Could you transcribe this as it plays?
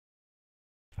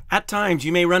At times,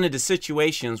 you may run into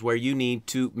situations where you need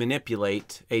to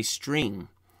manipulate a string.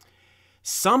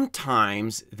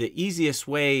 Sometimes the easiest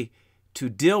way to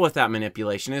deal with that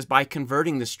manipulation is by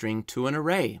converting the string to an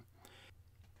array.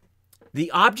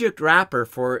 The object wrapper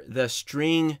for the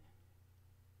string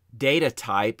data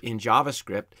type in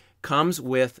JavaScript comes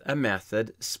with a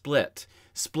method split.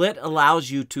 Split allows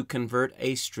you to convert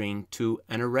a string to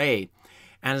an array.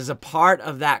 And as a part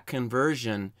of that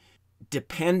conversion,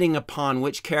 depending upon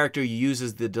which character you use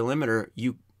as the delimiter,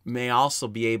 you may also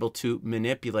be able to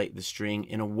manipulate the string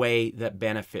in a way that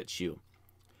benefits you.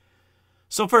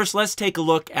 So first, let's take a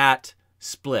look at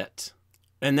split,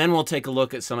 and then we'll take a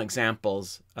look at some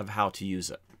examples of how to use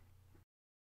it.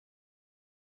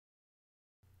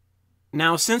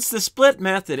 Now, since the split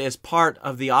method is part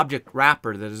of the object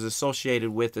wrapper that is associated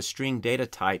with the string data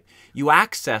type, you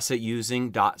access it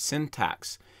using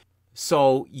 .syntax.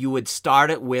 So you would start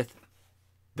it with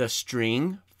the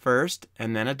string first,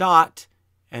 and then a dot,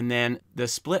 and then the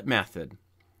split method.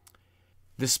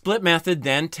 The split method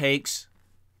then takes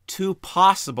two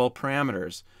possible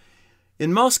parameters.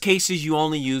 In most cases, you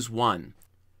only use one,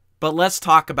 but let's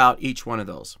talk about each one of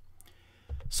those.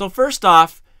 So first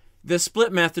off, the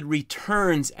split method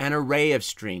returns an array of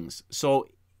strings. So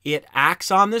it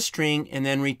acts on the string and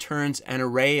then returns an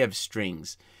array of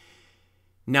strings.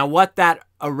 Now, what that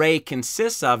array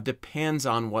consists of depends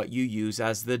on what you use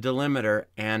as the delimiter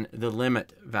and the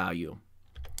limit value.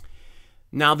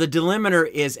 Now, the delimiter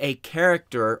is a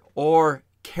character or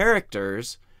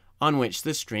characters on which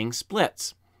the string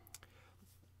splits.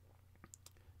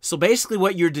 So basically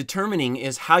what you're determining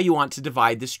is how you want to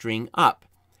divide the string up.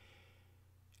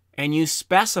 And you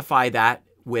specify that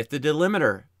with the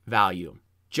delimiter value.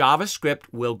 JavaScript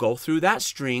will go through that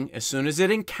string as soon as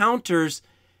it encounters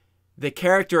the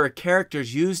character or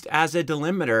characters used as a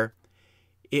delimiter.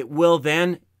 It will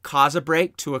then cause a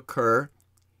break to occur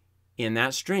in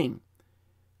that string.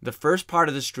 The first part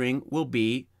of the string will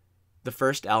be the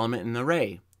first element in the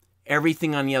array.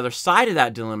 Everything on the other side of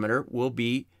that delimiter will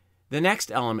be the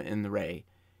next element in the array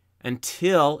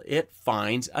until it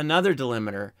finds another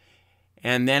delimiter.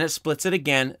 And then it splits it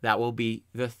again. That will be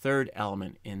the third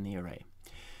element in the array.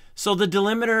 So the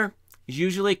delimiter is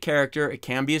usually a character. It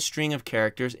can be a string of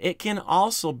characters. It can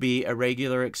also be a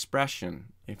regular expression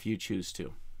if you choose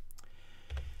to.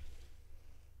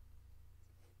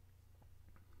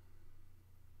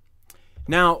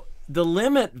 Now, the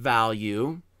limit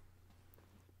value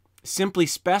simply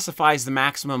specifies the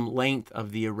maximum length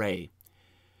of the array.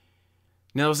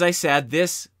 Now, as I said,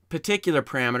 this particular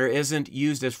parameter isn't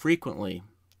used as frequently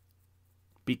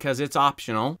because it's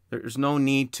optional. There's no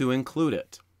need to include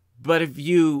it. But if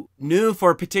you knew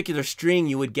for a particular string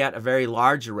you would get a very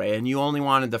large array and you only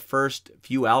wanted the first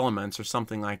few elements or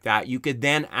something like that, you could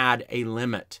then add a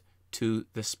limit to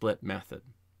the split method.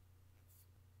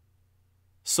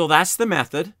 So that's the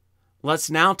method. Let's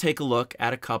now take a look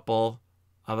at a couple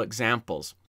of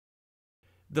examples.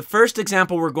 The first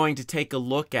example we're going to take a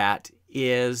look at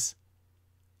is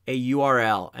a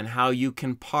URL and how you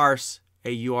can parse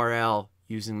a URL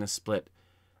using the split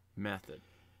method.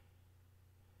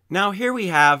 Now here we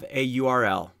have a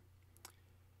URL.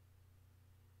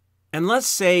 And let's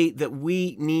say that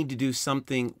we need to do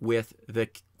something with the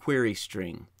query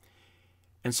string.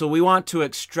 And so we want to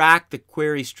extract the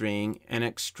query string and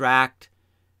extract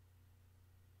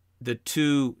the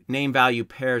two name value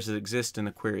pairs that exist in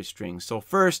the query string. So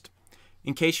first,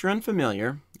 in case you're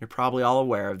unfamiliar, you're probably all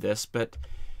aware of this, but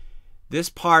this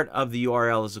part of the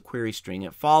URL is a query string.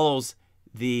 It follows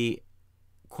the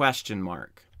question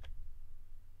mark.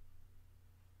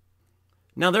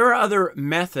 Now there are other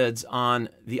methods on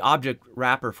the object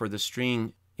wrapper for the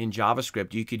string in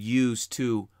JavaScript you could use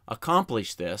to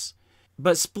accomplish this,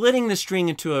 but splitting the string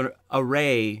into an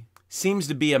array seems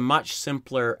to be a much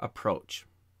simpler approach.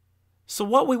 So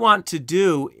what we want to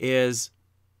do is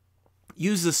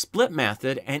use the split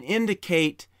method and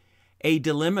indicate a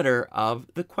delimiter of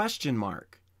the question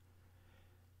mark.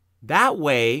 That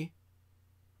way,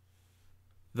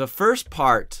 the first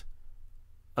part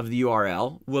of the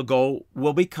URL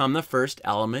will become the first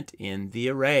element in the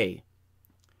array.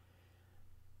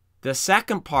 The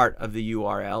second part of the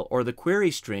URL, or the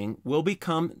query string, will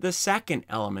become the second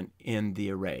element in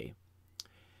the array.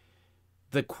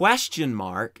 The question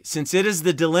mark, since it is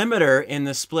the delimiter in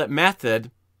the split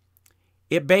method,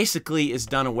 it basically is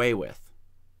done away with.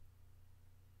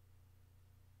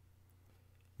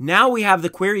 Now we have the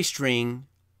query string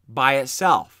by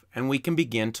itself, and we can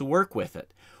begin to work with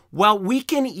it. Well, we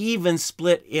can even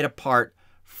split it apart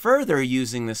further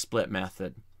using the split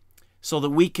method so that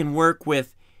we can work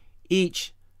with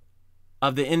each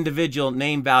of the individual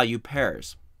name value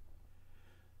pairs.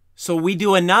 So we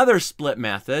do another split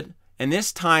method, and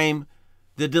this time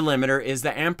the delimiter is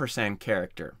the ampersand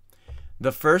character.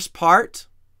 The first part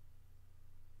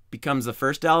becomes the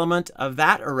first element of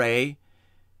that array.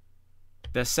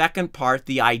 The second part,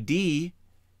 the ID,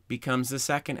 becomes the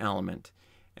second element.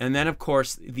 And then, of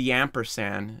course, the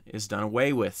ampersand is done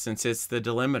away with since it's the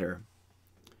delimiter.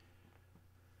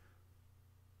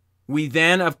 We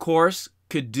then, of course,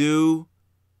 could do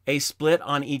a split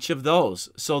on each of those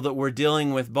so that we're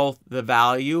dealing with both the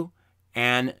value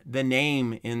and the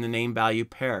name in the name value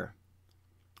pair.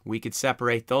 We could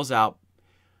separate those out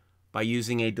by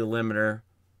using a delimiter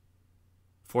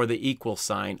for the equal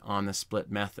sign on the split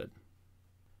method.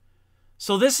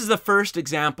 So this is the first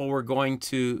example we're going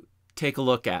to take a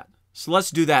look at. So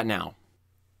let's do that now.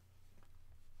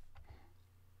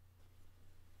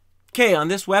 Okay, on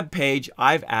this web page,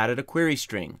 I've added a query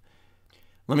string.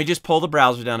 Let me just pull the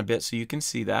browser down a bit so you can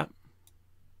see that.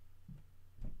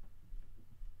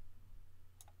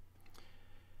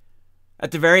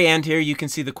 At the very end here, you can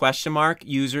see the question mark,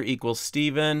 user equals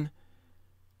Stephen,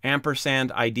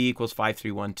 ampersand ID equals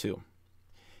 5312.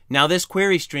 Now this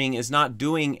query string is not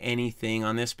doing anything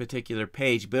on this particular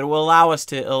page, but it will allow us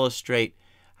to illustrate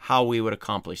how we would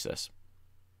accomplish this.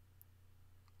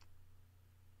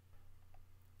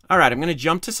 All right, I'm going to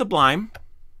jump to Sublime.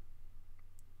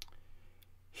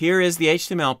 Here is the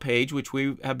HTML page, which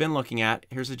we have been looking at.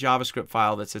 Here's a JavaScript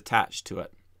file that's attached to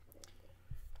it.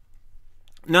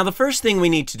 Now, the first thing we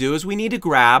need to do is we need to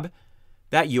grab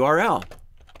that URL.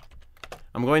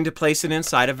 I'm going to place it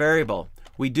inside a variable.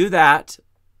 We do that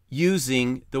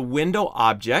using the window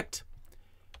object.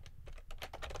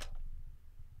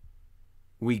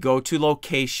 We go to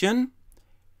location.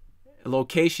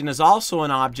 Location is also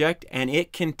an object, and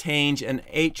it contains an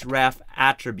href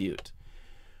attribute,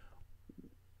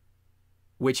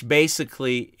 which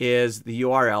basically is the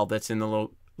URL that's in the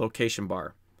location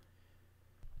bar.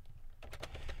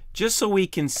 Just so we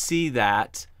can see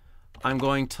that, I'm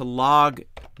going to log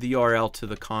the URL to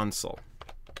the console.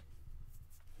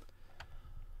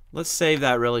 Let's save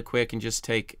that really quick and just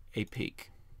take a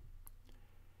peek.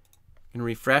 And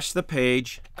refresh the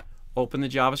page, open the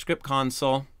JavaScript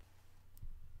console.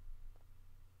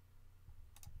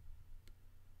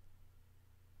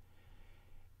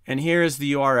 And here is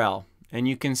the URL. And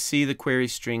you can see the query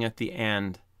string at the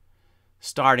end,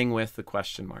 starting with the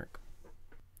question mark.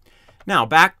 Now,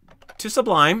 back to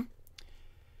Sublime.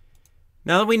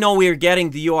 Now that we know we are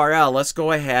getting the URL, let's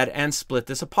go ahead and split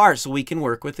this apart so we can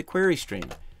work with the query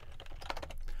string.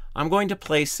 I'm going to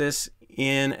place this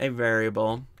in a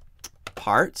variable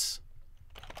parts.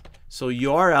 So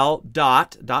URL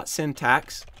dot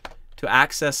syntax to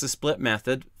access the split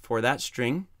method for that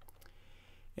string.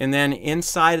 And then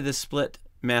inside of the split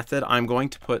method, I'm going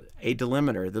to put a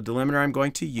delimiter. The delimiter I'm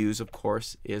going to use, of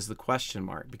course, is the question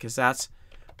mark, because that's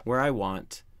where I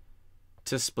want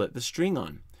to split the string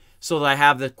on, so that I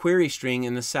have the query string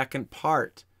in the second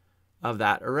part of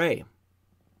that array.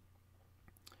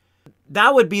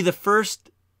 That would be the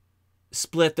first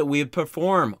split that we would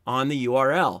perform on the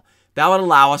URL. That would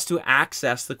allow us to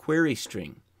access the query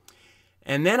string.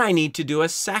 And then I need to do a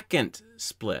second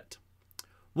split.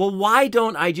 Well, why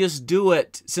don't I just do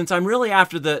it, since I'm really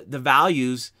after the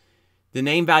values, the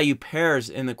name value pairs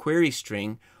in the query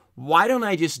string, why don't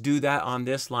I just do that on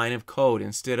this line of code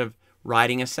instead of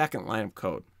writing a second line of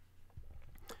code?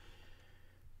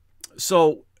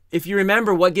 So if you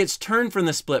remember, what gets turned from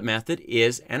the split method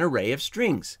is an array of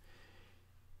strings.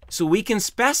 So we can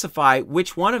specify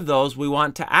which one of those we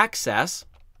want to access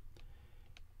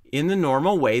in the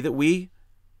normal way that we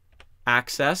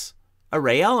access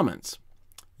array elements,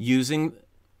 using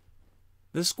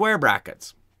the square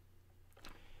brackets.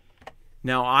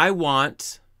 Now I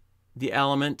want the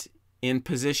element in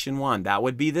position 1. That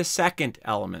would be the second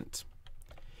element.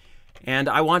 And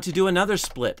I want to do another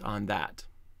split on that.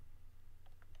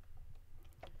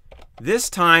 This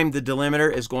time the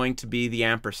delimiter is going to be the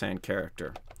ampersand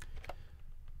character.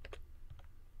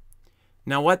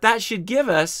 Now what that should give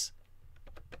us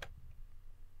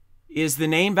is the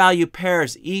name value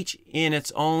pairs, each in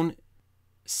its own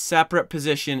separate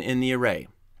position in the array.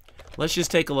 Let's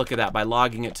just take a look at that by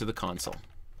logging it to the console.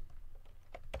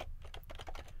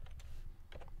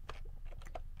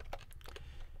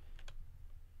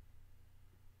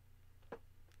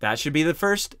 That should be the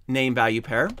first name value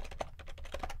pair.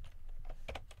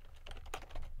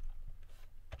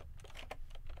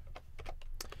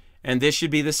 And this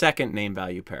should be the second name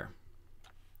value pair.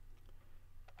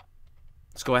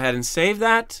 Let's go ahead and save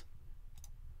that.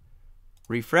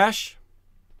 Refresh.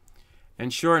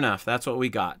 And sure enough, that's what we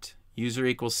got. User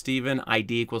equals Stephen,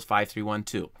 ID equals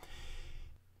 5312.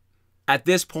 At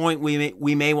this point,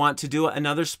 we may want to do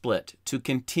another split to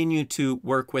continue to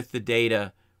work with the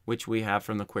data which we have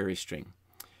from the query string.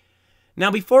 Now,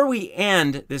 before we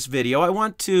end this video, I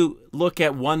want to look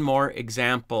at one more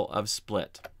example of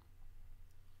split.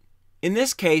 In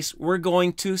this case, we're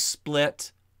going to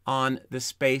split on the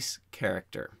space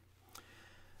character.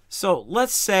 So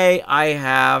let's say I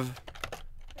have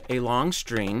a long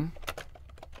string.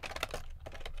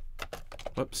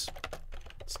 Whoops,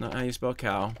 it's not how you spell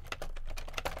cow.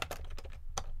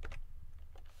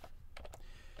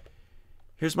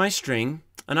 Here's my string,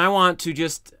 and I want to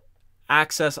just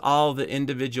access all the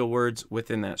individual words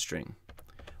within that string.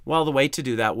 Well, the way to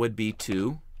do that would be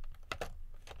to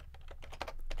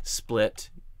split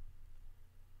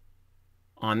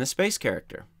on the space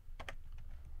character.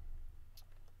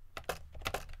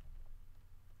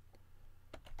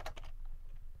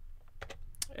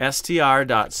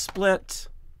 str.split,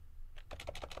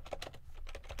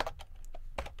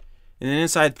 and then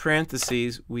inside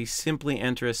parentheses we simply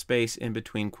enter a space in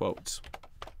between quotes.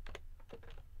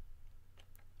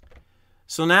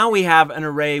 So now we have an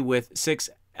array with 6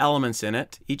 elements in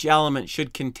it. Each element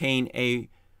should contain a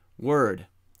word.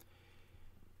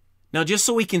 Now, just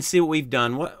so we can see what we've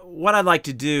done, what I'd like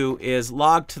to do is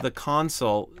log to the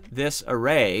console this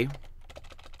array.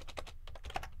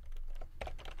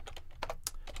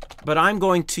 But I'm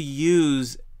going to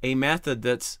use a method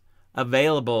that's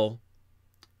available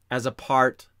as a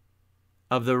part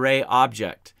of the array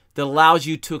object that allows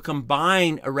you to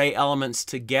combine array elements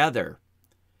together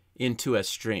into a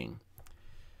string.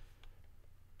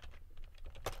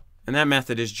 And that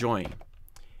method is join.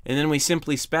 And then we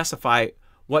simply specify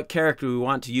what character we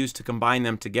want to use to combine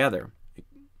them together.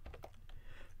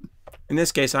 In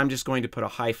this case, I'm just going to put a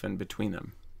hyphen between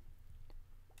them.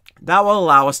 That will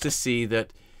allow us to see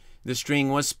that the string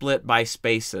was split by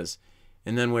spaces,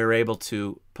 and then we were able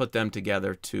to put them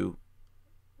together to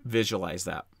visualize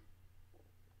that.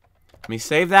 Let me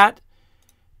save that,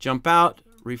 jump out,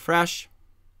 refresh.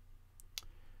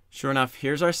 Sure enough,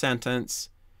 here's our sentence.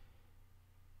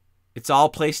 It's all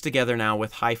placed together now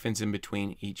with hyphens in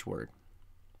between each word.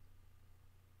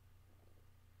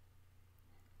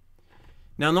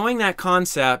 Now, knowing that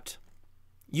concept,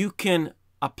 you can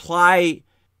apply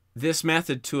this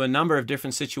method to a number of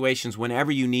different situations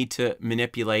whenever you need to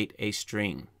manipulate a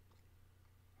string.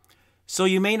 So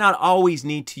you may not always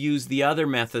need to use the other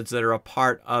methods that are a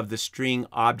part of the string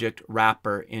object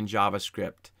wrapper in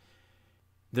JavaScript.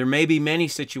 There may be many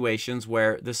situations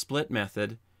where the split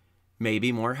method may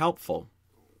be more helpful.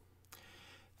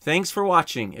 Thanks for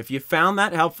watching. If you found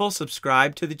that helpful,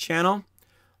 subscribe to the channel,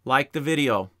 like the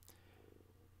video.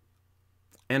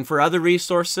 And for other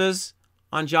resources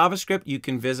on JavaScript, you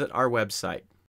can visit our website.